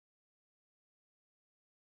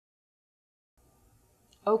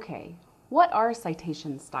Okay, what are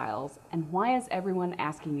citation styles and why is everyone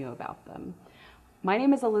asking you about them? My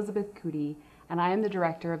name is Elizabeth Cootie and I am the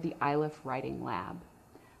director of the Iliff Writing Lab.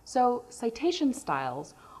 So citation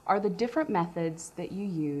styles are the different methods that you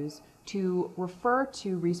use to refer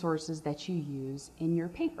to resources that you use in your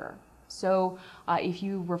paper. So if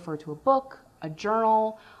you refer to a book, a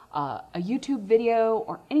journal, a YouTube video,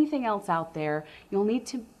 or anything else out there, you'll need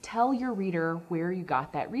to tell your reader where you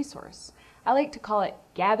got that resource. I like to call it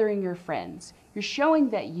gathering your friends. You're showing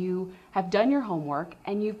that you have done your homework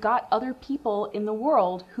and you've got other people in the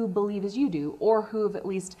world who believe as you do, or who have at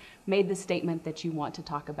least made the statement that you want to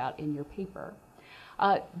talk about in your paper.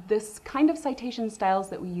 This kind of citation styles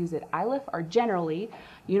that we use at Iliff are generally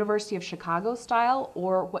University of Chicago style,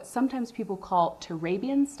 or what sometimes people call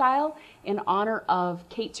Turabian style, in honor of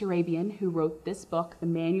Kate Turabian, who wrote this book, The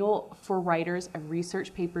Manual for Writers of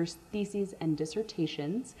Research Papers, Theses, and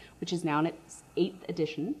Dissertations, which is now in its 8th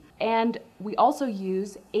edition. And we also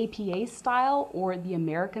use APA style, or the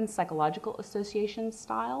American Psychological Association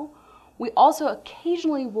style. We also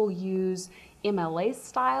occasionally will use MLA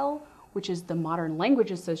style, which is the Modern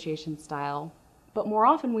Language Association style, but more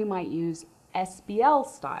often we might use SBL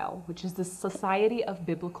style, which is the Society of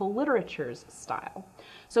Biblical Literatures style.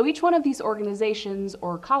 So each one of these organizations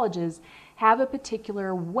or colleges have a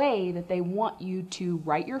particular way that they want you to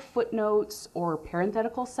write your footnotes or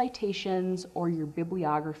parenthetical citations or your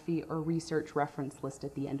bibliography or research reference list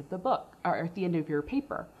at the end of the book, or at the end of your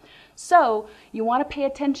paper. So you want to pay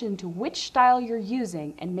attention to which style you're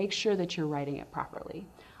using and make sure that you're writing it properly.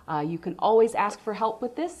 You can always ask for help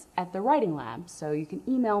with this at the Writing Lab, so you can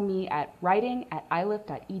email me at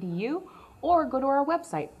writing@iliff.edu or go to our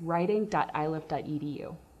website,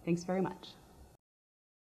 writing.iliff.edu. Thanks very much.